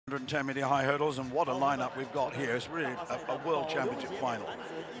110-meter high hurdles, and what a lineup we've got here. It's really a world championship final.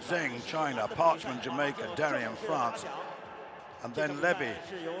 Zheng, China; Parchman, Jamaica; Darien, France; and then Levy,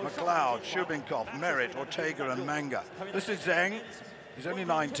 McLeod, Shubinkov, Merritt, Ortega and Manga. This is Zheng. He's only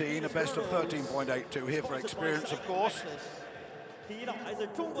 19, a best of 13.82, here for experience, of course.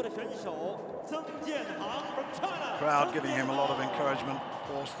 Crowd giving him a lot of encouragement. Of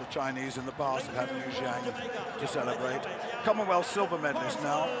course, the Chinese in the past have had Liu Zhang to celebrate. Commonwealth silver medalist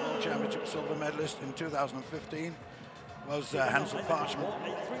now, World Championship silver medalist in 2015 was Hansel Parchman.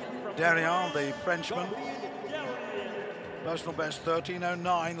 Darien, the Frenchman, personal best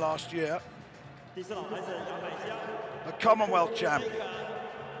 13.09 last year. The Commonwealth champion,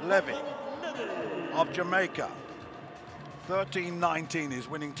 Levy of Jamaica, 13.19 his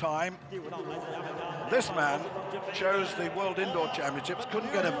winning time. This man chose the World Indoor Championships,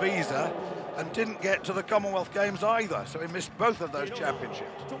 couldn't get a visa, and didn't get to the Commonwealth Games either, so he missed both of those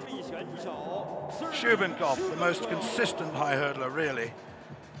championships. Shubinkov, the most consistent high hurdler, really.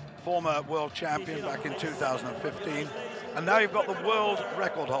 Former world champion back in 2015. And now you've got the world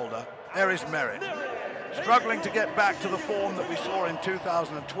record holder. There is Merritt, struggling to get back to the form that we saw in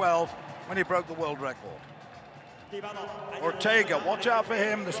 2012 when he broke the world record. Ortega, watch out for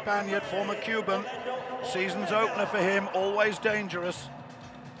him, the Spaniard, former Cuban. Season's opener for him, always dangerous.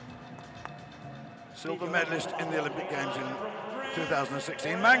 Silver medalist in the Olympic Games in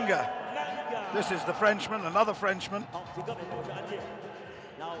 2016. Manga, this is the Frenchman, another Frenchman.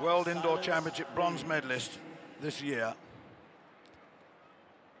 World Indoor Championship bronze medalist this year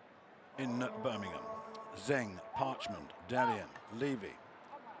in Birmingham. Zheng, Parchman, Darien, Levy,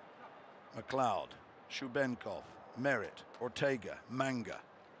 McLeod, Shubenkov, Merritt, Ortega, Manga.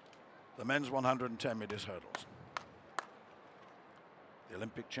 The men's 110 meters hurdles. The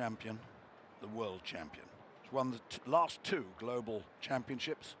Olympic champion, the world champion. He's won the last two global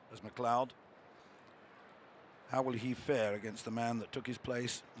championships as McLeod. How will he fare against the man that took his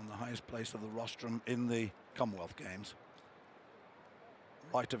place in the highest place of the rostrum in the Commonwealth Games?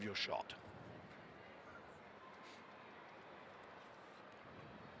 Right of your shot.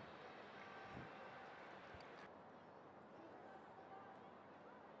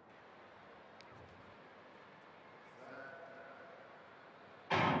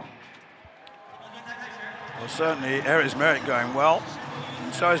 Well, certainly, there is Merritt going well.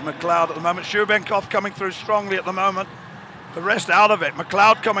 And so is McLeod at the moment. Shubenkov coming through strongly at the moment. The rest out of it.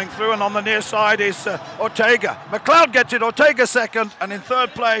 McLeod coming through, and on the near side is Ortega. McLeod gets it, Ortega second, and in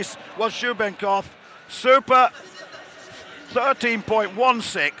third place was Shubenkov. Super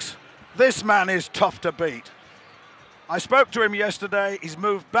 13.16. This man is tough to beat. I spoke to him yesterday. He's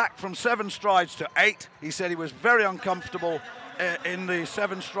moved back from 7 strides to 8. He said he was very uncomfortable in the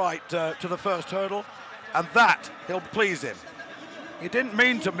 7 stride to the first hurdle, and that he'll please him. He didn't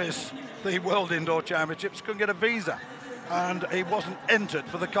mean to miss the World Indoor Championships, couldn't get a visa, and he wasn't entered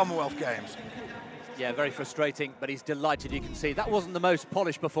for the Commonwealth Games. Yeah, very frustrating, but he's delighted. You can see that wasn't the most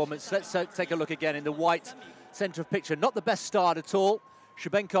polished performance. Let's take a look again in the white centre of picture. Not the best start at all.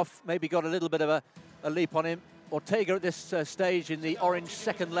 Shubenkov maybe got a little bit of a leap on him. Ortega at this stage in the orange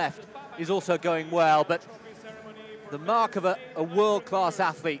second left is also going well, but the mark of a world-class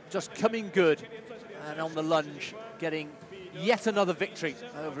athlete, just coming good and on the lunge, getting yet another victory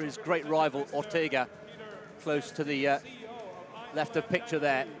over his great rival Ortega, close to the left of picture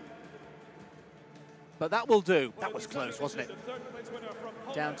there. But that will do. That was close, wasn't it?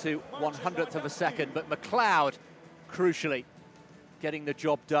 Down to 100th of a second, but McLeod, crucially, getting the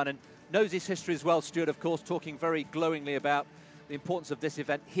job done, and knows his history as well. Stuart, of course, talking very glowingly about the importance of this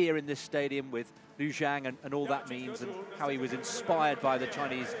event here in this stadium with Liu Zhang and all that means, and how he was inspired by the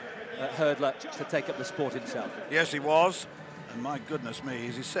Chinese hurdler to take up the sport himself. Yes, he was. And my goodness me,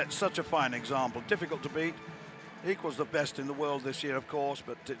 he set such a fine example. Difficult to beat. Equals the best in the world this year, of course,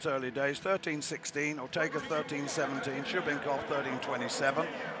 but it's early days. 13.16, Ortega 13.17, Shubenkov 13.27.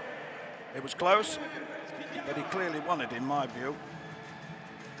 It was close, but he clearly won it, in my view,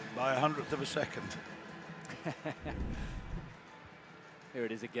 by 100th of a second. Here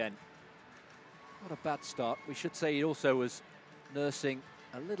it is again. Not a bad start. We should say he also was nursing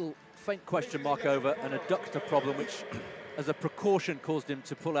a little faint question mark over an adductor problem, which as a precaution caused him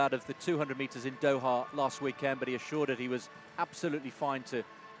to pull out of the 200 meters in Doha last weekend, but he assured it he was absolutely fine to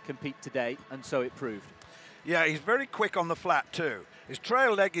compete today, and so it proved. Yeah, he's very quick on the flat too. His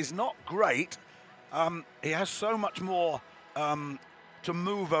trail leg is not great. He has so much more to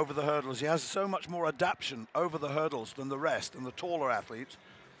move over the hurdles. He has so much more adaptation over the hurdles than the rest and the taller athletes.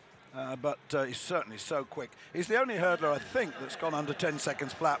 But he's certainly so quick. He's the only hurdler, I think, that's gone under 10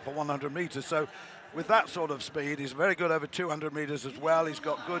 seconds flat for 100 meters. So with that sort of speed. He's very good over 200 meters as well. He's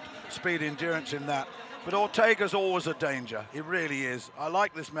got good speed endurance in that. But Ortega's always a danger. He really is. I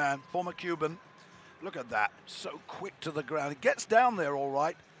like this man, former Cuban. Look at that, so quick to the ground. He gets down there all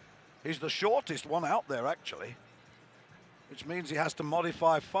right. He's the shortest one out there, actually, which means he has to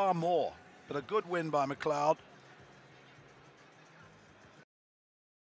modify far more. But a good win by McLeod.